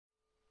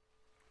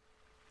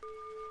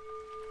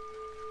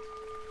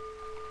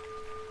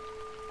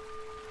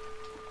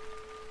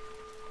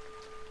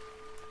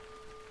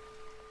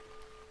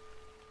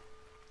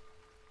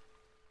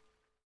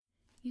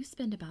You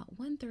spend about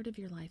 1/3 of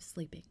your life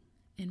sleeping.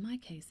 In my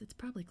case, it's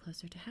probably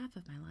closer to half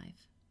of my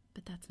life.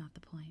 But that's not the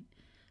point.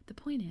 The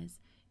point is,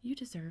 you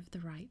deserve the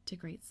right to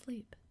great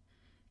sleep.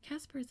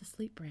 Casper is a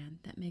sleep brand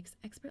that makes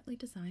expertly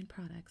designed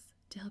products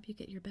to help you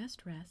get your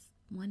best rest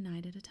one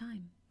night at a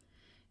time.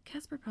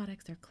 Casper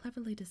products are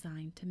cleverly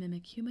designed to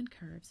mimic human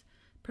curves,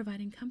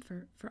 providing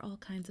comfort for all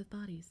kinds of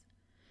bodies.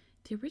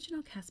 The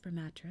original Casper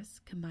mattress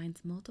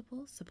combines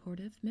multiple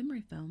supportive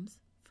memory foams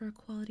for a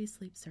quality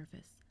sleep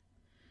surface.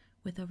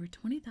 With over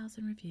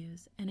 20,000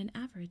 reviews and an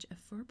average of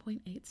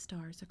 4.8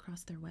 stars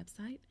across their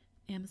website,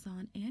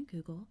 Amazon, and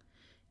Google,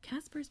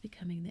 Casper is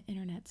becoming the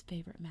internet's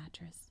favorite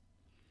mattress.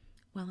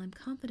 While I'm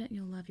confident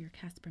you'll love your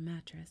Casper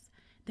mattress,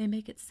 they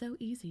make it so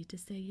easy to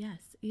say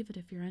yes even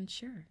if you're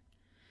unsure.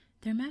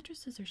 Their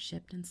mattresses are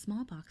shipped in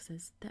small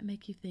boxes that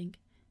make you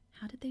think,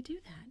 how did they do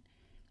that?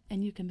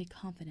 And you can be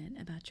confident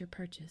about your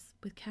purchase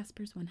with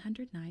Casper's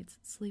 100 Nights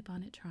Sleep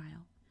On It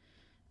trial.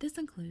 This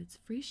includes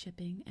free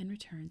shipping and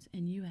returns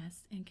in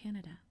US and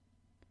Canada.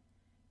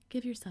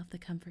 Give yourself the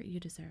comfort you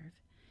deserve.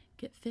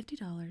 Get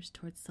 $50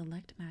 towards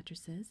select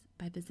mattresses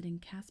by visiting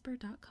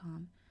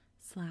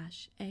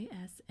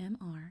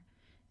casper.com/ASMR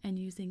and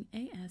using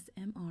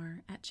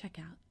ASMR at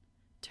checkout.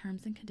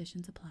 Terms and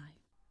conditions apply.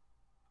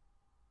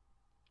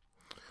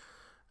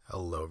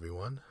 Hello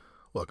everyone,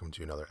 welcome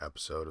to another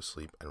episode of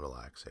Sleep and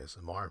Relax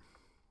ASMR.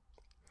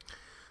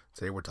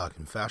 Today we're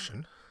talking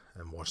fashion,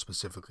 and more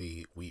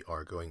specifically we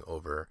are going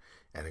over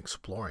and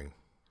exploring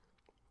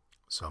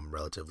some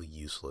relatively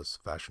useless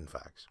fashion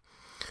facts.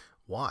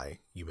 Why,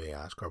 you may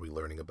ask, are we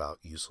learning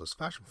about useless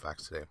fashion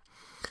facts today?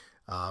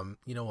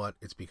 You know what,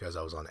 it's because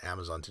I was on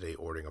Amazon today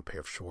ordering a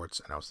pair of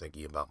shorts and I was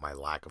thinking about my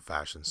lack of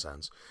fashion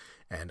sense,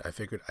 and I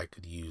figured I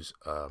could use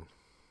I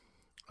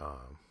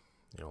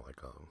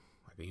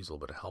could use a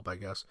little bit of help, I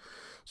guess.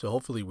 So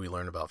hopefully we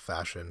learn about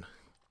fashion,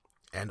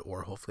 and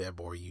or hopefully I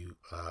bore you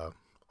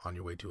on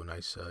your way to a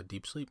nice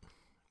deep sleep.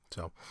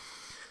 So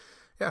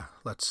yeah,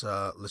 let's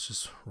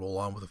just roll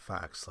on with the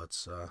facts.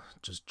 Let's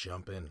just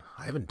jump in.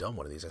 I haven't done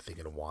one of these, I think,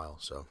 in a while,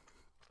 so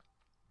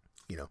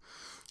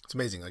it's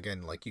amazing.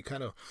 Again, like, you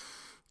kind of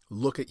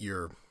look at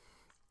your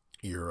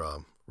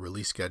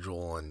release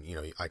schedule, and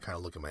I kind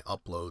of look at my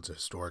uploads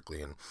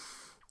historically, and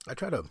I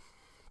try to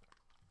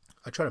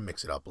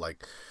mix it up.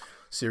 Like,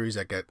 series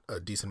that get a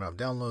decent amount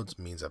of downloads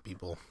means that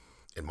people,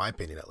 in my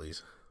opinion at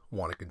least,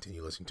 want to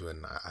continue listening to it.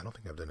 And I don't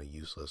think I've done a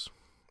useless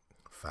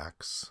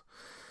facts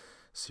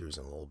series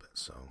in a little bit,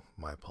 so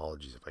my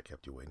apologies if I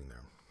kept you waiting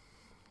there.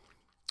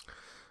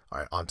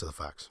 Alright, on to the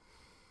facts.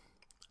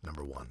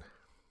 Number 1.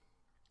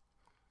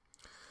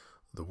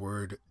 The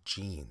word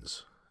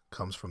jeans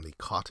comes from the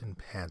cotton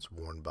pants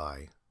worn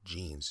by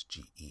Genes,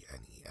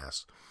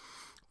 Genes,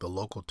 the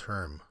local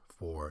term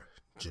for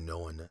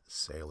Genoan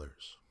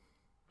sailors.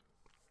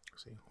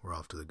 See, we're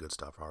off to the good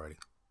stuff already.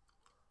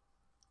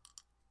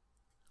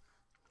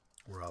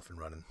 We're off and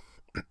running.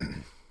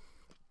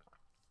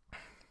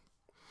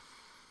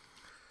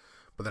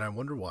 But then I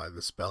wonder why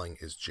the spelling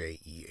is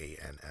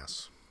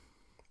Jeans.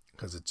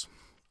 Because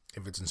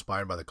if it's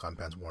inspired by the cotton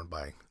pants worn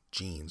by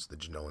Genes, the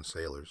Genoan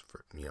sailors,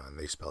 and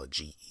they spell it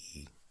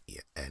Genes,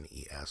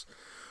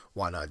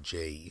 why not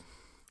J?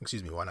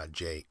 Excuse me, why not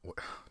J?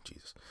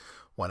 Jesus,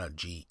 why not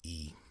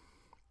Geanes?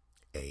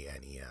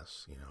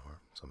 Or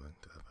something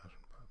to that fashion.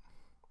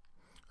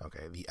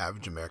 Okay, the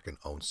average American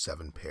owns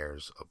 7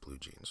 pairs of blue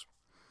jeans,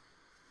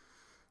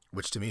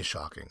 which to me is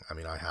shocking. I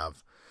mean, I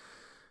have,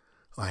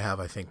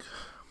 I think,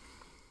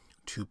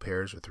 2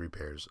 pairs or 3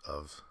 pairs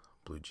of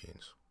blue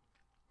jeans.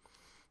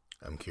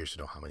 I'm curious to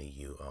know how many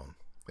you own.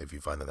 If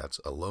you find that that's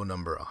a low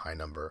number, a high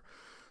number,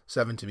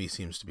 7 to me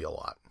seems to be a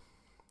lot,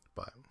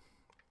 but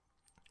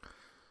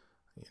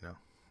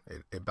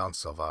it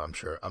bounces itself out. I'm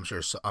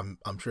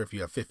sure if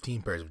you have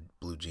 15 pairs of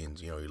blue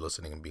jeans, you're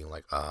listening and being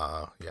like,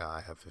 yeah,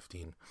 I have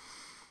 15.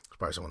 There's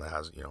probably someone that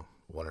has,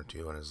 1 or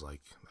 2 and is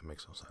like, that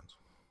makes no sense.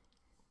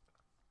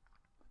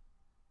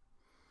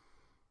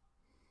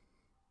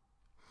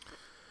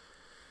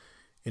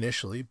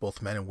 Initially,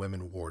 both men and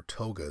women wore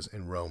togas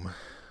in Rome,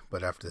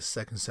 but after the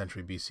 2nd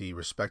century BC,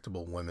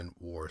 respectable women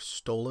wore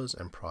stolas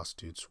and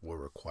prostitutes were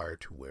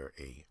required to wear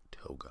a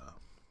toga.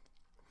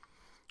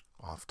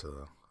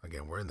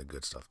 Again, we're in the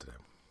good stuff today.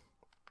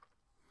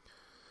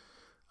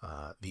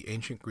 The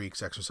ancient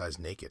Greeks exercised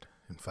naked.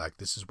 In fact,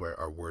 this is where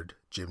our word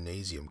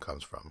gymnasium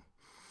comes from.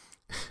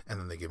 And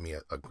then they give me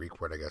a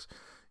Greek word, I guess,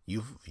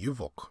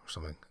 euvok or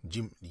something.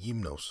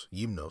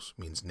 Gymnos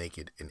means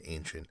naked in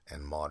ancient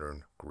and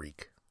modern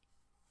Greek.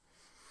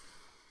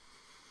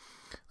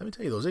 Let me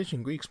tell you, those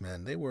ancient Greeks,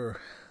 man, they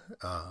were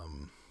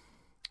out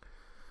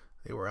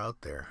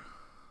there.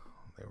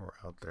 They were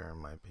out there, in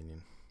my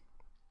opinion.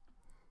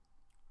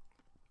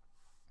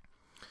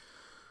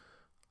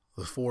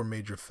 The 4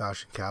 major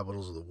fashion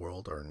capitals of the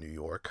world are New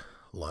York,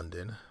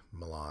 London,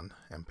 Milan,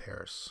 and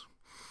Paris.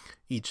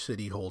 Each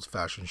city holds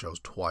fashion shows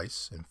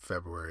twice, in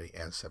February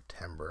and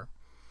September.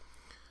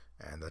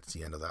 And that's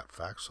the end of that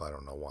fact, so I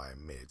don't know why I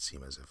made it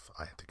seem as if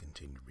I had to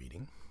continue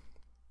reading.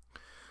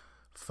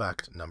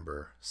 Fact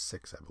number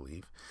 6, I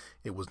believe.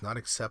 It was not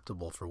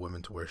acceptable for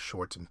women to wear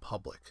shorts in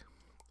public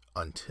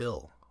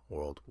until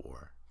World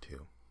War II.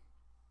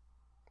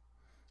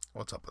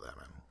 What's up with that,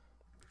 man?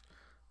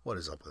 What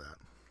is up with that?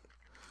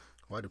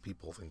 Why do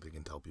people think they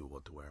can tell people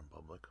what to wear in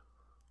public?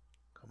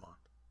 Come on.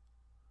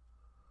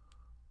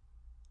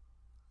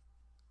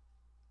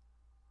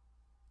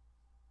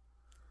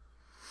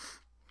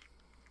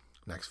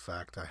 Next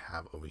fact I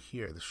have over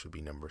here, this should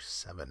be number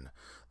 7.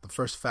 The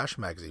first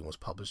fashion magazine was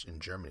published in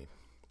Germany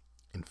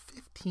in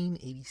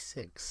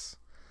 1586.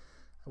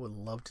 I would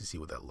love to see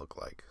what that looked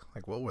like.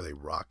 Like, what were they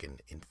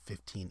rocking in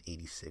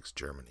 1586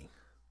 Germany?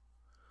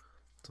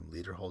 Some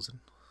lederhosen,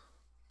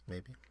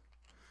 maybe?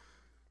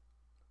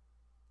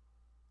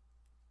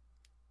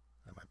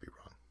 I might be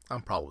wrong.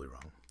 I'm probably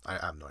wrong. I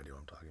have no idea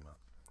what I'm talking about.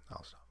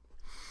 I'll stop.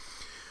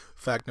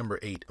 Fact number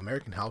 8.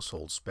 American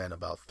households spend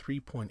about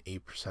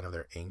 3.8% of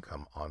their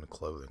income on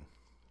clothing,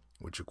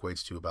 which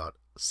equates to about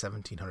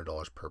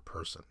 $1,700 per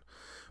person.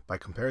 By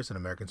comparison,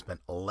 Americans spent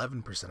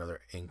 11% of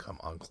their income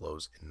on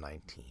clothes in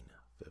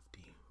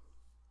 1950.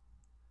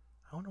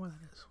 I wonder why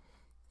that is.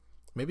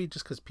 Maybe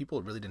just because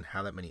people really didn't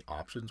have that many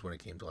options when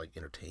it came to like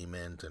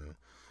entertainment and,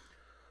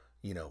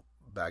 you know,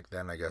 back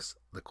then I guess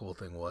the cool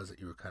thing was that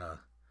you were kind of,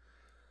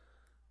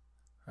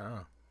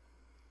 I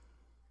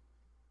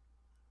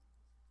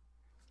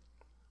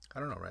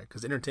don't know, right?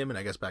 Because entertainment,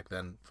 I guess, back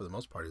then, for the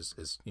most part,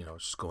 is you know,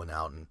 just going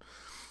out and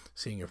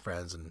seeing your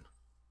friends and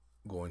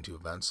going to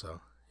events.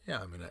 So,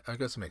 yeah, I mean, I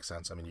guess it makes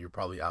sense. I mean, you're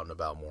probably out and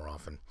about more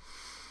often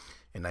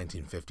in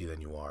 1950 than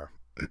you are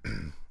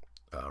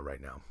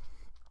right now.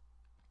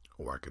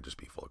 Or I could just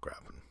be full of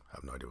crap and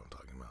have no idea what I'm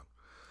talking about.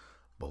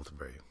 Both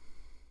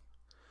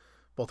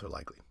are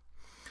likely.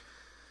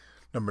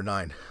 Number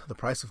 9, the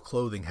price of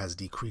clothing has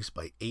decreased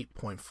by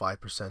 8.5%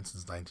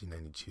 since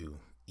 1992,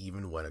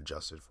 even when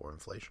adjusted for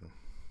inflation.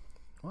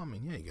 Well, I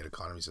mean, yeah, you get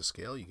economies of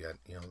scale, you get,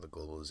 you know, the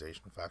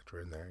globalization factor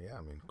in there. Yeah,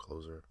 I mean,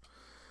 clothes are,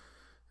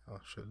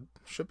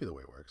 should be the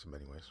way it works in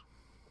many ways.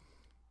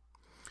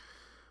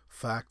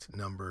 Fact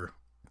number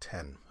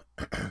 10,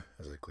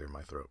 as I clear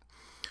my throat.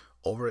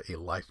 Over a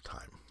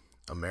lifetime,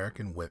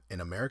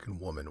 an American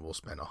woman will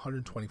spend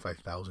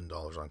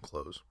 $125,000 on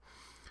clothes,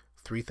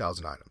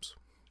 3,000 items,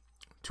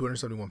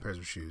 271 pairs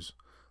of shoes,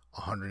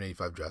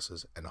 185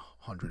 dresses, and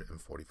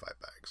 145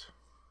 bags.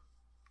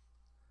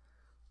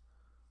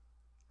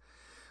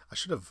 I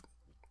should have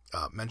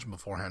mentioned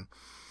beforehand,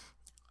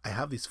 I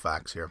have these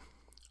facts here.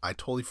 I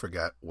totally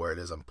forget where it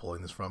is I'm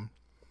pulling this from.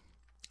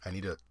 I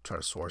need to try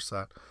to source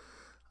that.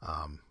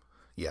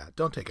 Yeah,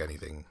 don't take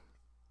anything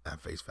at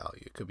face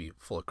value. It could be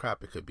full of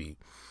crap. It could be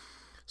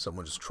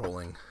someone just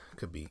trolling. It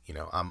could be, you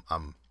know,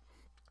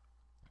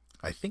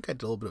 I think I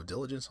did a little bit of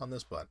diligence on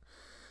this, but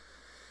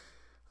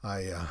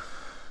I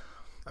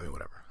mean,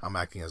 whatever. I'm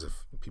acting as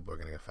if people are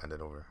going to get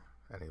offended over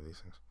any of these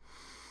things.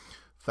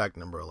 Fact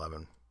number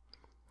 11.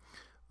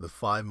 The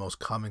 5 most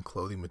common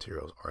clothing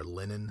materials are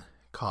linen,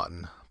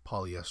 cotton,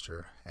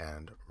 polyester,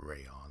 and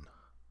rayon.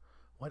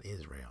 What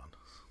is rayon?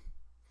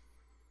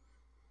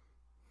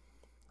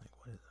 Like,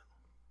 what is it?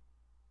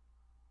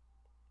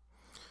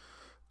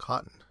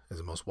 Cotton is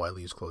the most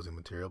widely used clothing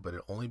material, but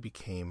it only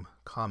became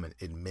common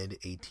in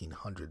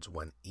mid-1800s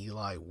when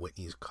Eli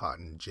Whitney's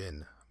cotton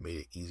gin made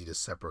it easy to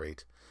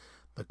separate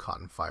the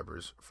cotton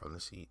fibers from the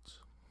seeds.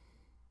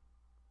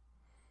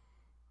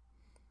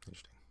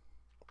 Interesting.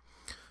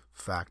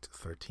 Fact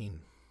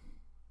 13.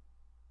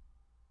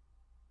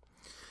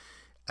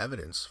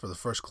 Evidence for the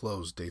first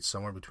clothes dates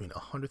somewhere between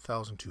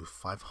 100,000 to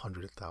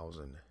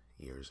 500,000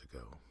 years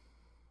ago.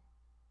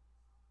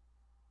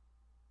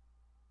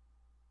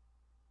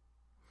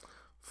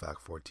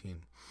 Fact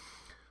 14.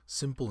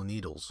 Simple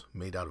needles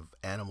made out of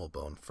animal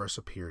bone first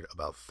appeared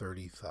about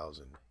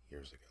 30,000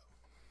 years ago.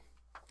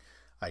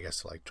 I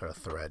guess to like try to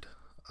thread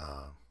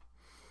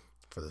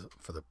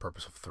for the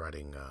purpose of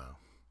threading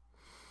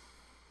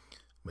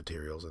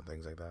materials and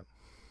things like that.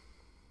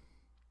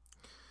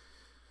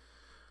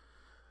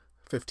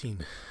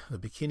 15. The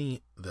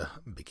bikini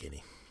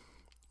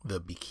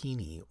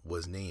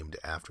was named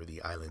after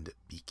the island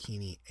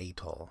Bikini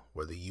Atoll,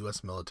 where the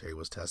U.S. military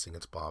was testing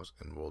its bombs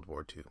in World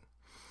War II.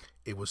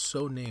 It was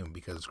so named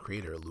because its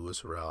creator,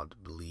 Louis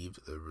Arad,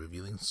 believed the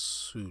revealing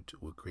suit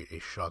would create a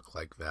shock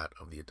like that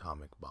of the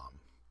atomic bomb.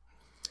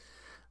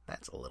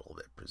 That's a little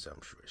bit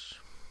presumptuous.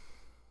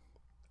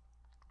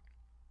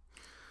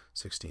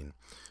 16.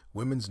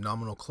 Women's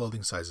nominal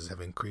clothing sizes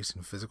have increased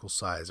in physical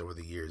size over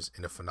the years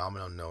in a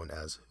phenomenon known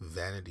as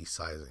vanity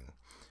sizing.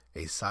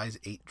 A size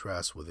 8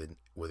 dress with a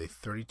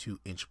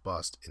 32-inch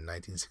bust in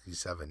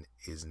 1967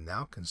 is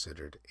now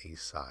considered a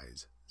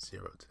size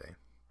 0 today.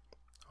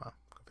 Wow,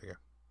 go figure.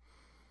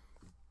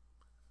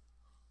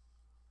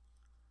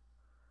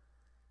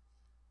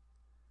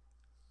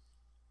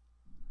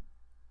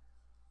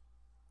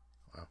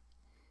 Wow.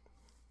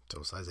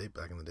 So size 8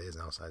 back in the day is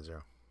now a size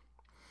 0.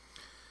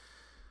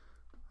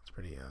 It's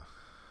pretty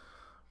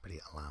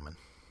alarming.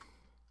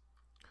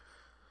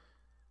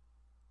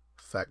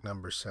 Fact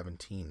number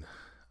 17.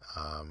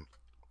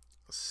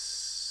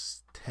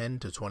 10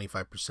 to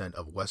 25%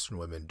 of Western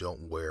women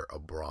don't wear a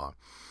bra,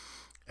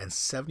 and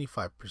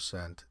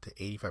 75% to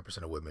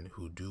 85% of women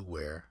who do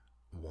wear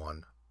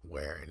one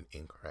wear an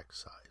incorrect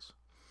size.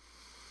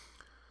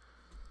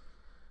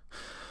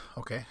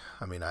 Okay,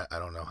 I mean, I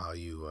don't know how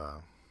you,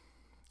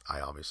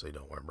 I obviously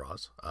don't wear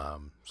bras,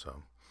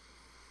 so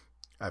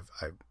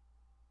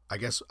I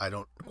guess I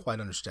don't quite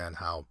understand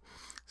how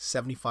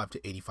 75 to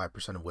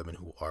 85% of women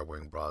who are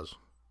wearing bras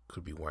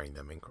could be wearing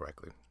them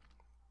incorrectly.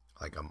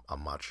 Like,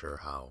 I'm not sure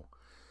how,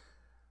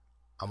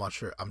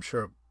 I'm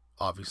sure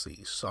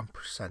obviously some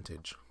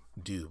percentage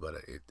do, but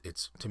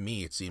it's, to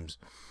me, it seems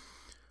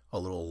a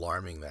little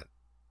alarming that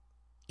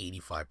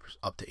 85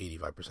 up to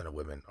 85% of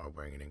women are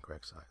wearing an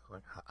incorrect size.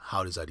 Like,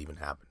 how does that even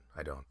happen?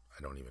 I don't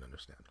even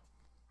understand.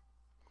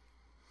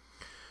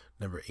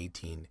 Number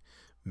 18,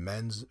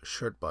 men's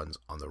shirt buttons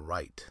on the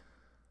right.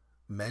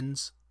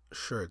 Men's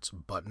shirts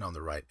button on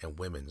the right and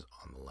women's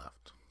on the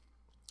left.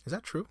 Is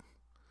that true?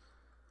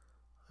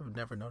 I've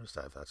never noticed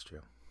that, if that's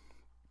true.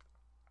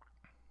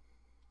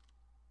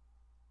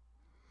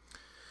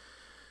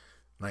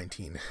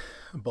 '19.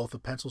 Both the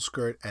pencil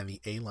skirt and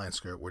the A-line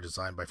skirt were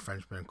designed by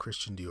Frenchman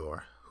Christian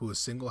Dior, who is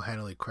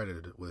single-handedly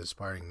credited with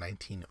inspiring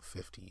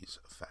 1950s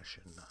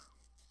fashion.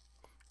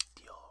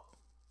 Dior.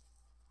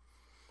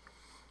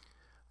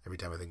 Every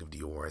time I think of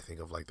Dior, I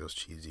think of like those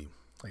cheesy,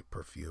 like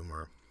perfume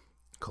or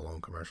cologne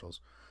commercials,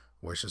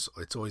 where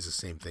it's always the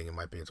same thing. In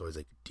my opinion, it's always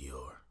like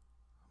Dior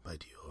by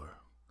Dior,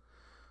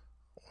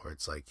 or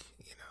it's like,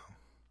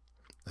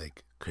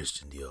 like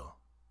Christian Dior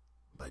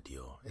by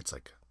Dior. It's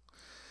like,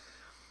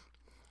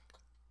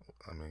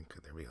 I mean,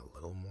 could there be a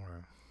little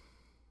more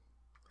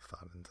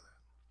thought into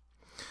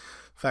that?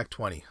 Fact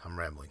 20, I'm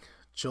rambling.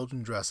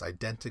 Children dress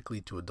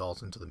identically to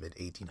adults until the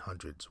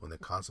mid-1800s, when the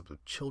concept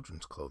of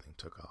children's clothing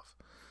took off.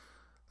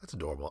 That's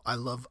adorable. I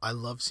love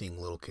seeing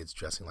little kids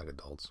dressing like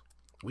adults.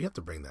 We have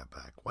to bring that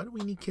back. Why do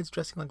we need kids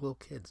dressing like little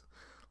kids?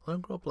 Let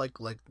them grow up like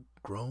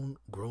grown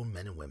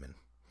men and women.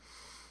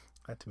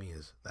 That to me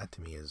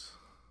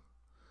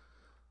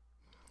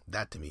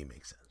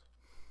makes sense.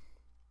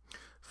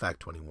 Fact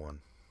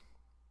 21.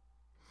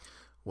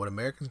 What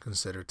Americans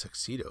consider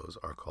tuxedos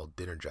are called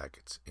dinner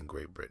jackets in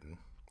Great Britain,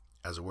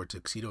 as the word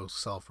tuxedo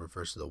itself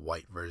refers to the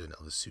white version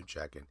of the suit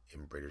jacket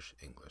in British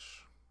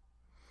English.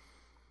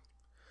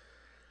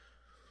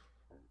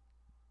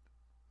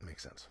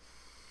 Makes sense.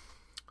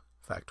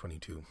 Fact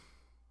 22.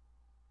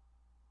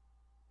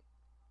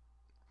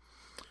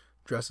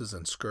 Dresses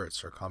and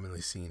skirts are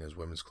commonly seen as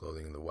women's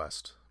clothing in the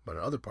West, but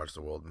in other parts of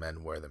the world,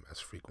 men wear them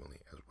as frequently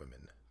as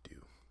women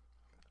do.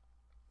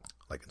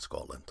 Like in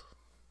Scotland.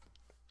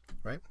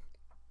 Right?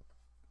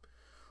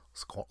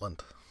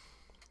 Scotland.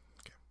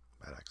 Okay,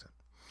 bad accent.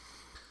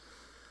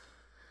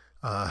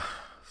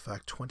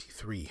 Fact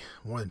 23.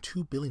 More than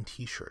 2 billion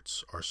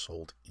t-shirts are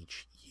sold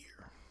each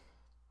year.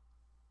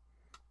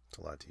 It's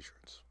a lot of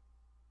t-shirts.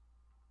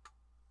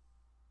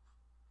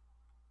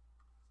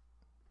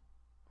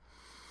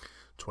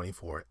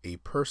 24. A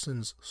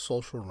person's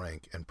social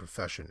rank and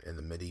profession in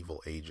the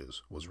medieval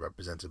ages was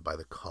represented by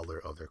the color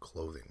of their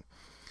clothing.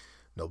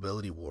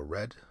 Nobility wore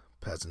red,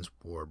 peasants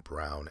wore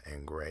brown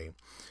and gray,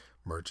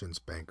 merchants,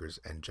 bankers,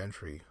 and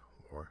gentry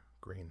wore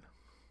green.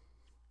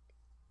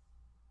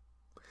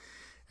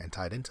 And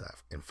tied into that,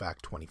 in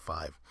fact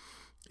 25,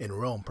 in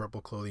Rome,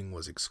 purple clothing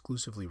was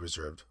exclusively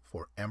reserved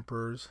for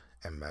emperors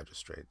and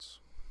magistrates.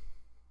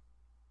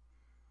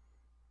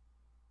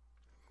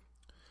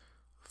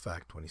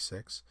 Fact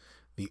 26.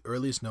 The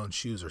earliest known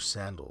shoes are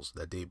sandals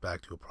that date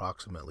back to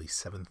approximately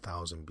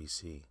 7,000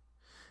 BC.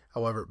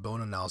 However,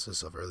 bone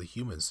analysis of early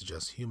humans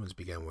suggests humans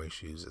began wearing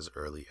shoes as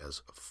early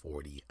as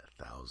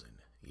 40,000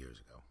 years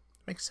ago.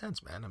 Makes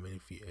sense, man. I mean,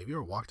 have you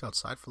ever walked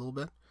outside for a little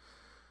bit?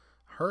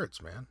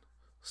 Hurts, man.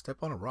 Step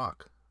on a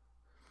rock.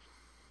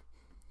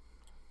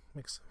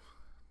 It's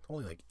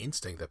only like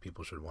instinct that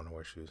people should want to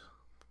wear shoes.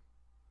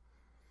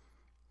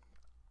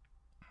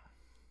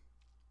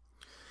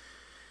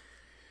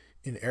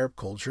 In Arab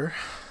culture,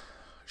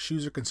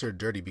 shoes are considered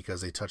dirty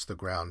because they touch the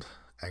ground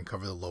and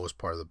cover the lowest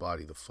part of the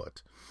body, the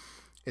foot.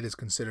 It is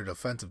considered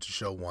offensive to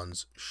show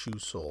one's shoe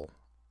sole,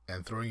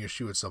 and throwing your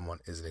shoe at someone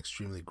is an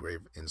extremely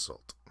grave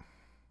insult.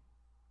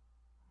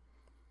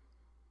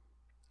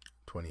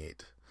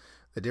 28.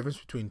 The difference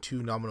between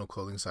two nominal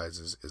clothing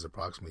sizes is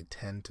approximately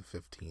 10 to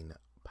 15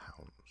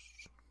 pounds.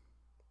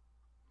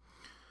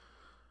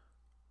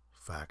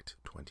 Fact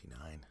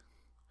 29.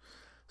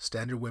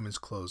 Standard women's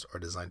clothes are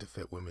designed to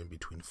fit women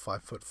between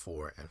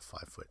 5'4" and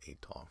 5'8"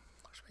 tall,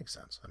 which makes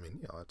sense. I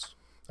mean,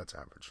 that's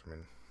average. I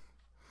mean,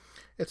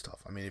 it's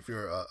tough. I mean, if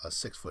you're a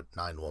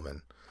 6'9"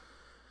 woman,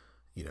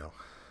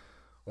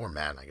 or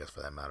man, I guess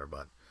for that matter,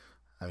 but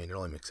I mean, it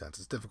only makes sense.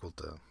 It's difficult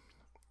to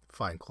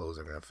find clothes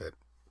that are going to fit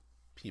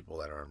people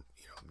that are,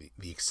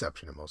 the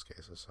exception in most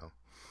cases. So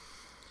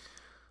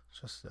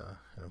it's just an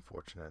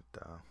unfortunate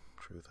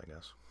truth, I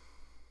guess.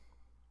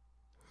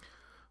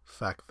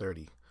 Fact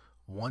 30.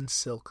 One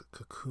silk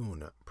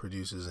cocoon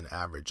produces an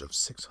average of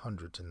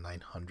 600 to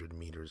 900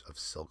 meters of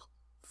silk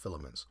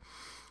filaments,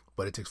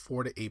 but it takes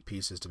 4 to 8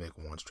 pieces to make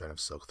one strand of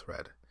silk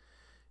thread.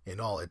 In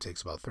all, it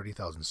takes about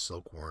 30,000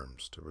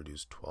 silkworms to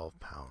produce 12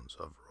 pounds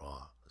of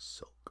raw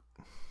silk.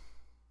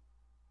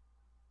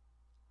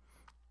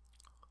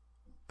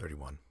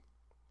 31.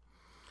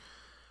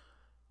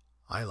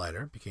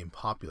 Eyeliner became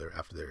popular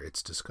after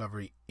its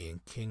discovery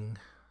in King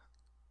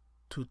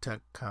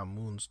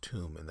Tutankhamun's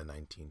tomb in the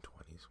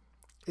 1920s.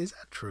 Is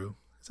that true?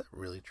 Is that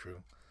really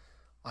true?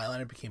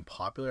 Eyeliner became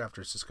popular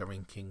after its discovery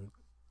in King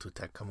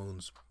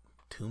Tutankhamun's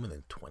tomb in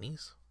the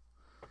 20s?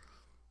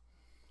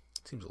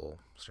 Seems a little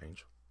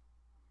strange.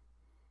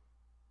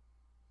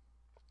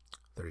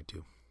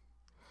 32.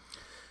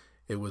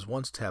 It was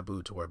once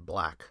taboo to wear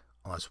black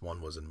unless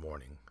one was in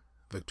mourning.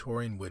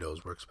 Victorian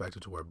widows were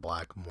expected to wear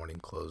black mourning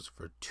clothes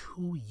for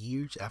 2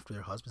 years after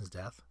their husband's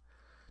death.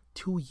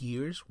 2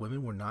 years?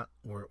 Women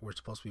were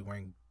supposed to be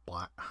wearing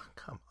black.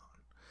 Come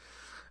on.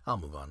 I'll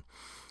move on.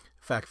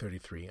 Fact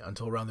 33.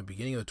 Until around the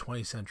beginning of the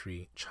 20th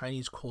century,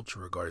 Chinese culture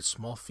regarded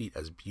small feet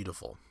as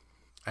beautiful,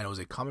 and it was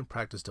a common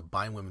practice to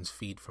bind women's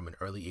feet from an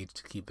early age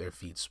to keep their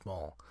feet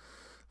small.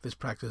 This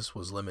practice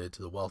was limited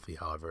to the wealthy,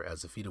 however,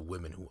 as the feet of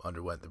women who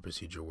underwent the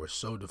procedure were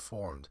so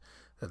deformed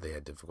that they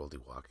had difficulty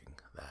walking.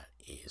 That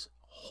is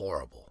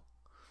horrible.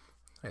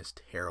 That is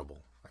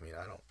terrible. I mean,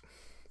 I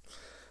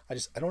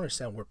don't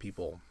understand where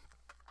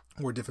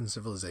different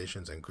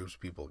civilizations and groups of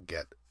people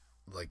get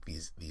like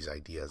these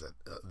ideas that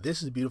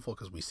this is beautiful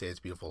because we say it's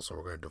beautiful, so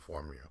we're going to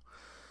deform you.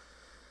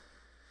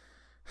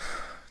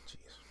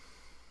 Jeez.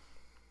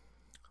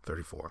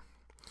 34.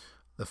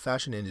 The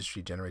fashion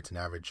industry generates an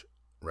average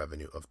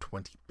revenue of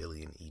 $20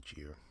 billion each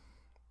year.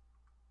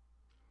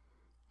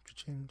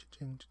 Cha-ching,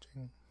 cha-ching,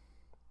 cha-ching.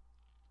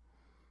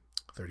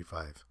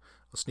 35.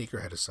 A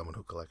sneakerhead is someone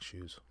who collects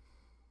shoes.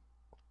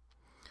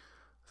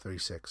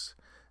 36.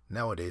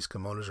 Nowadays,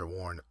 kimonos are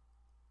worn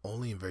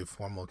only in very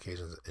formal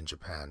occasions in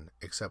Japan,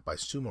 except by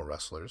sumo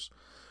wrestlers,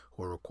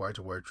 who are required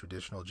to wear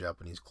traditional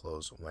Japanese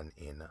clothes when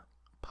in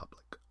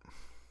public.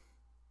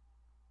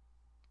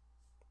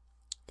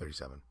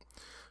 37.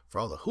 For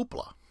all the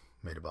hoopla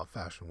made about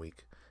Fashion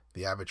Week,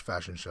 the average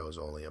fashion show is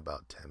only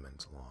about 10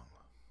 minutes long.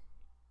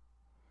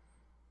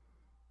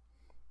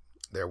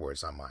 Their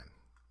words, not mine.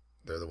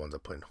 They're the ones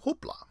that put in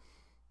hoopla.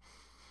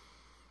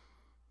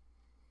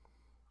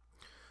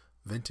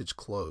 Vintage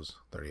clothes,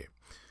 38.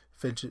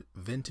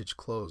 Vintage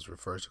clothes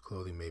refers to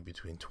clothing made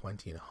between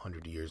 20 and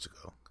 100 years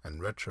ago,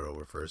 and retro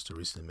refers to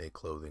recently made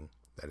clothing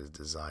that is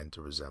designed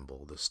to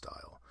resemble the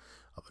style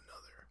of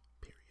another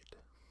period.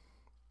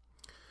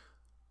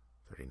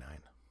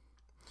 39.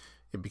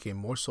 It became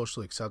more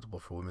socially acceptable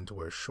for women to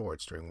wear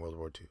shorts during World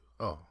War II.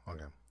 Oh,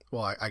 okay.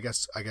 Well, I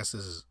guess this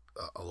is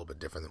a little bit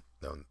different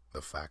than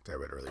the fact I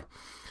read earlier,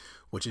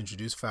 which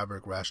introduced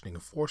fabric rationing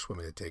and forced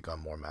women to take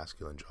on more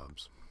masculine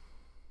jobs.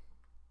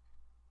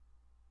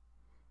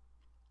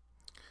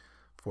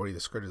 40. The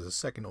skirt is the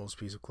second oldest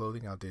piece of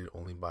clothing, outdated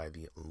only by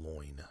the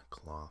loin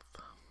cloth.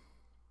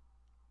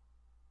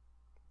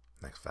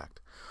 Next fact.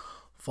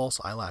 False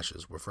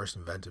eyelashes were first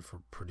invented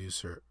for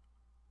producer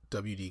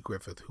W.D.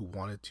 Griffith, who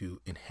wanted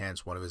to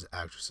enhance one of his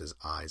actress's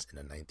eyes in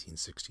a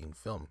 1916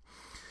 film.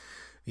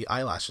 The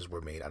eyelashes were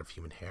made out of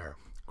human hair.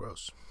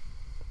 Gross.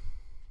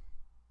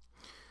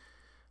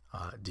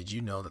 Did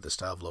you know that the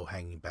style of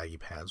low-hanging baggy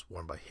pants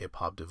worn by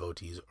hip-hop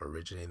devotees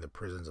originated in the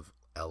prisons of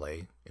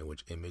L.A., in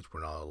which inmates were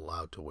not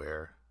allowed to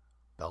wear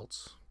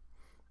belts?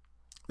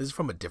 This is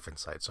from a different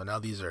site. So now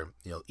these are,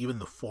 even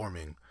the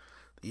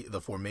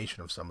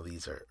formation of some of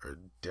these are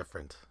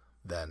different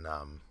than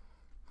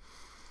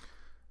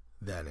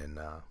in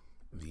the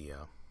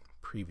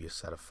previous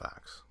set of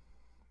facts.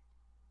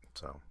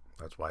 So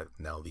that's why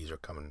now these are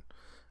coming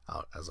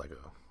out as like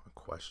a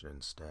question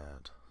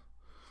instead.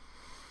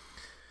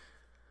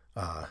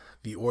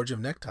 The origin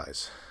of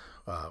neckties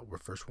were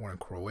first worn in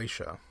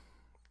Croatia,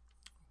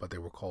 but they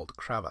were called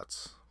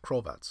cravats.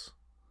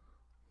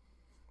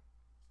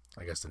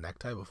 I guess the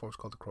necktie before it was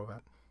called the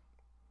cravat.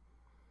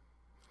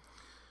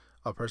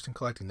 A person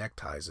collecting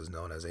neckties is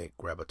known as a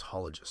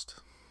gravatologist.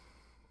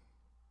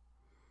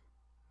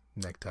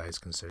 Necktie is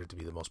considered to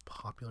be the most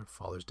popular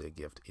Father's Day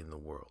gift in the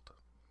world.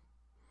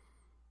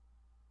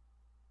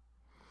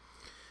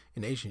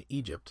 In ancient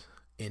Egypt,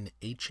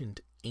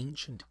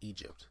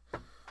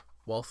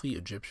 wealthy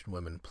Egyptian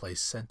women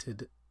placed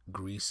scented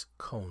grease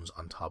cones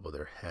on top of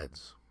their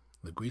heads.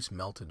 The grease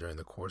melted during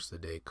the course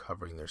of the day,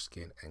 covering their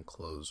skin and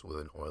clothes with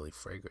an oily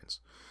fragrance.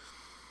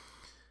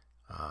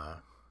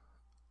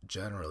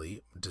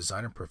 Generally,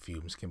 designer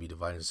perfumes can be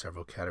divided into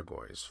several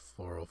categories: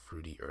 floral,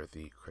 fruity,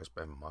 earthy, crisp,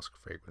 and musk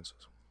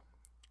fragrances.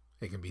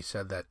 It can be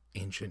said that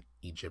ancient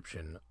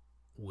Egyptian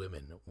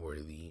women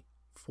were the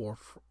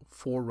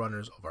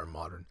forerunners of our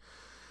modern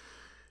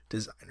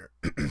designer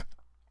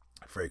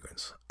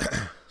fragrance.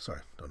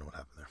 Sorry, don't know what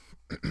happened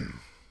there.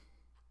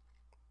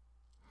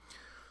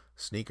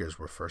 Sneakers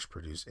were first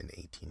produced in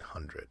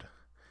 1800.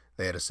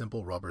 They had a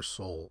simple rubber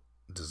sole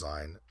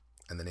design,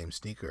 and the name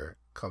sneaker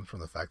comes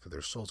from the fact that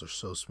their soles are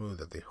so smooth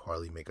that they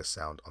hardly make a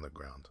sound on the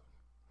ground.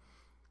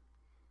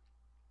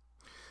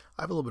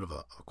 I have a little bit of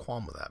a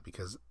qualm with that,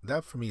 because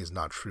that for me is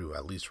not true,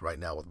 at least right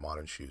now with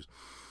modern shoes.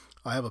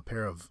 I have a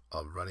pair of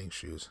running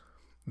shoes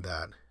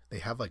that they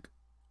have like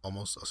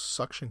almost a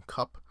suction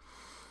cup,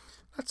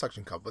 not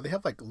suction cup, but they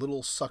have like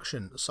little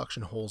suction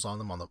holes on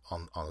them on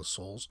the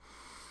soles,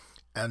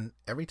 and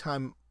every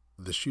time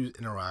the shoes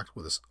interact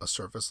with a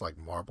surface like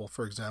marble,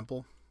 for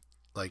example,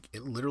 like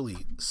it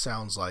literally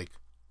sounds like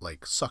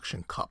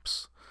suction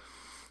cups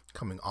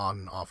coming on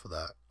and off of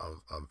that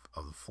of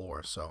the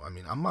floor. So I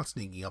mean, I'm not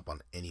sneaking up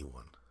on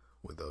anyone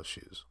with those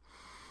shoes,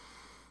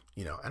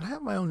 and I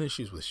have my own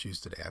issues with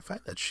shoes today. I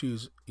find that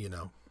shoes,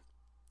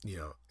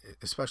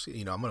 especially,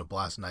 I'm going to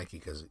blast Nike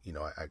because,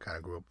 I kind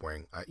of grew up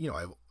wearing, I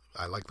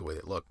like the way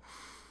they look.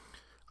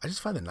 I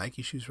just find the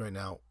Nike shoes right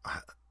now,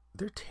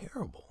 they're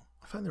terrible.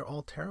 I find they're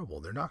all terrible.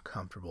 They're not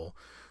comfortable.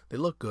 They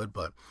look good,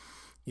 but,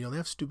 they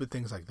have stupid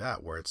things like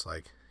that where it's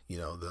like,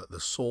 the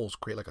soles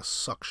create like a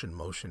suction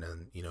motion,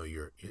 and,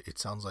 it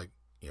sounds like,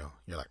 you're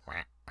like,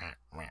 wah, wah,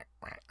 wah,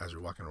 wah, as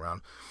you're walking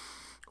around.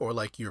 Or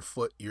like your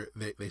foot,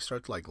 they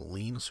start to like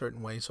lean a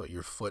certain way, so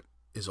your foot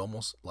is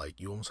almost like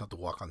you almost have to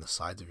walk on the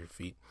sides of your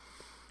feet.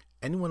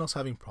 Anyone else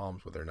having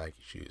problems with their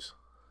Nike shoes?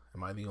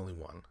 Am I the only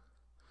one?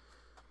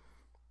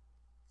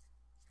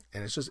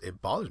 And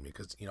it bothers me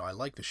because I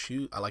like the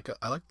shoe, I like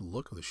the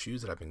look of the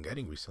shoes that I've been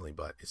getting recently,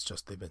 but it's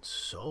just they've been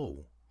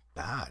so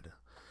bad.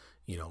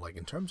 Like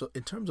in terms of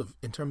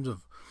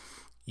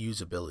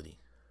usability,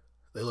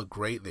 they look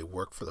great. They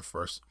work for the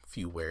first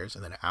few wears,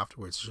 and then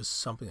afterwards, it's just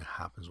something that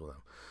happens with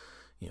them.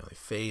 They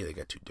fade, they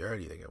get too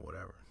dirty, they get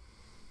whatever.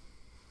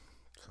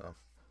 So,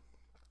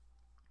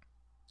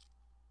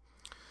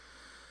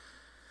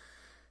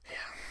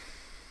 yeah.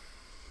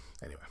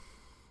 Anyway,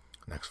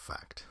 next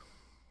fact.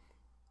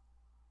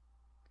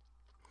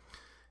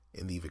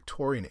 In the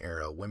Victorian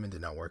era, women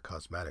did not wear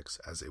cosmetics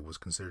as it was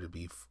considered to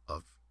be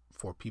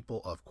for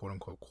people of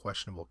quote-unquote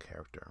questionable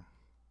character.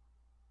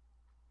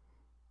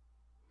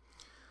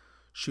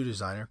 Shoe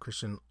designer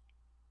Christian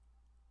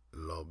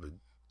Louboutin,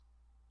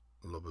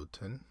 I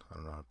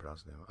don't know how to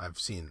pronounce the name. I've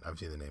seen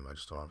the name, I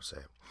just don't know how to say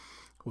it.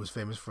 Who was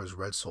famous for his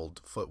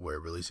red-soled footwear,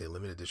 released a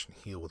limited edition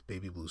heel with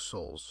baby blue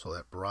soles so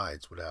that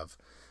brides would have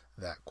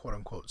that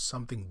quote-unquote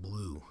something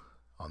blue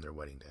on their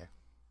wedding day.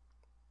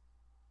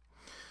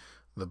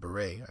 The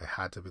beret, a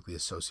hat typically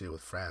associated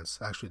with France,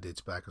 actually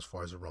dates back as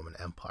far as the Roman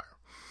Empire,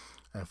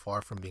 and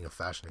far from being a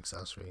fashion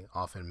accessory,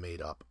 often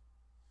made up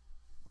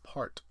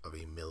part of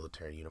a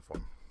military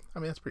uniform. I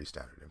mean, that's pretty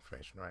standard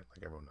information, right?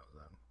 Like everyone knows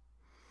that.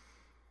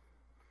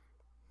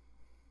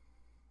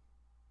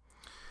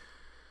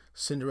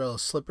 Cinderella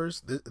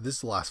slippers. This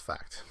is the last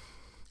fact,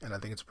 and I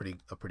think it's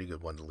a pretty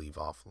good one to leave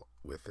off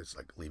with. It's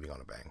like leaving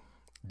on a bang.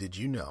 Did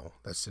you know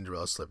that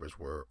Cinderella slippers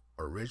were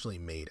originally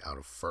made out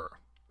of fur?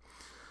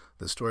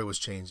 The story was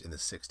changed in the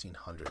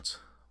 1600s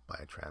by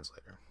a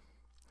translator.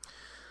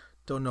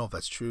 Don't know if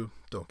that's true.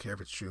 Don't care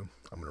if it's true.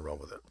 I'm going to roll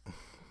with it.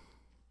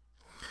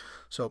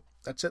 So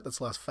that's it. That's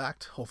the last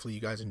fact. Hopefully you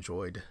guys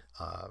enjoyed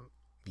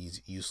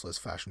these useless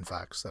fashion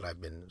facts that I've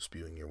been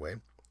spewing your way.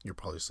 You're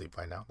probably asleep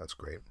by now. That's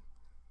great.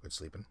 Good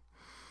sleeping.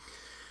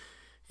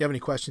 If you have any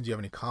questions, you have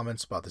any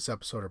comments about this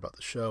episode or about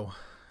the show,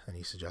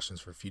 any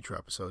suggestions for future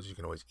episodes, you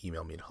can always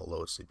email me at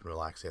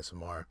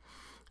hello@sleepandrelaxasmr.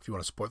 If you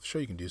want to support the show,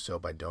 you can do so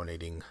by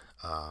donating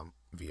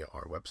via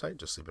our website,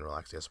 just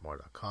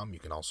sleepandrelaxasmr.com. You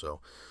can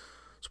also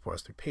support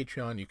us through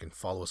Patreon. You can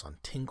follow us on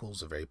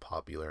Tinkles, a very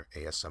popular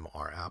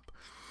ASMR app.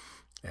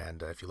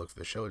 And if you look for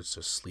the show, it's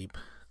just sleep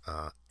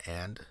but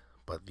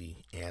the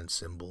and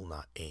symbol,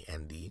 not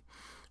A-N-D,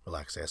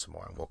 Relax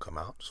ASMR, and will come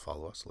out. Just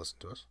follow us, listen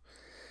to us.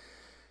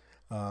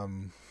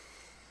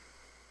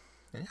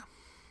 Yeah,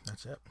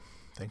 that's it.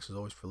 Thanks as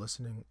always for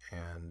listening,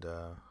 and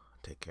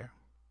take care.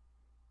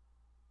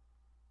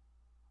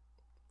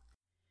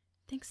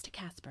 Thanks to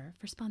Casper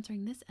for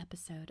sponsoring this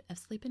episode of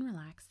Sleep and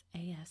Relax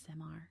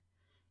ASMR.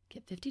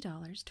 Get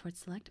 $50 towards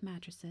select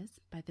mattresses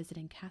by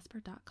visiting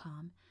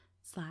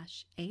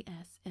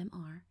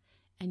casper.com/ASMR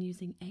and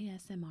using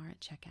ASMR at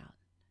checkout.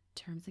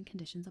 Terms and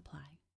conditions apply.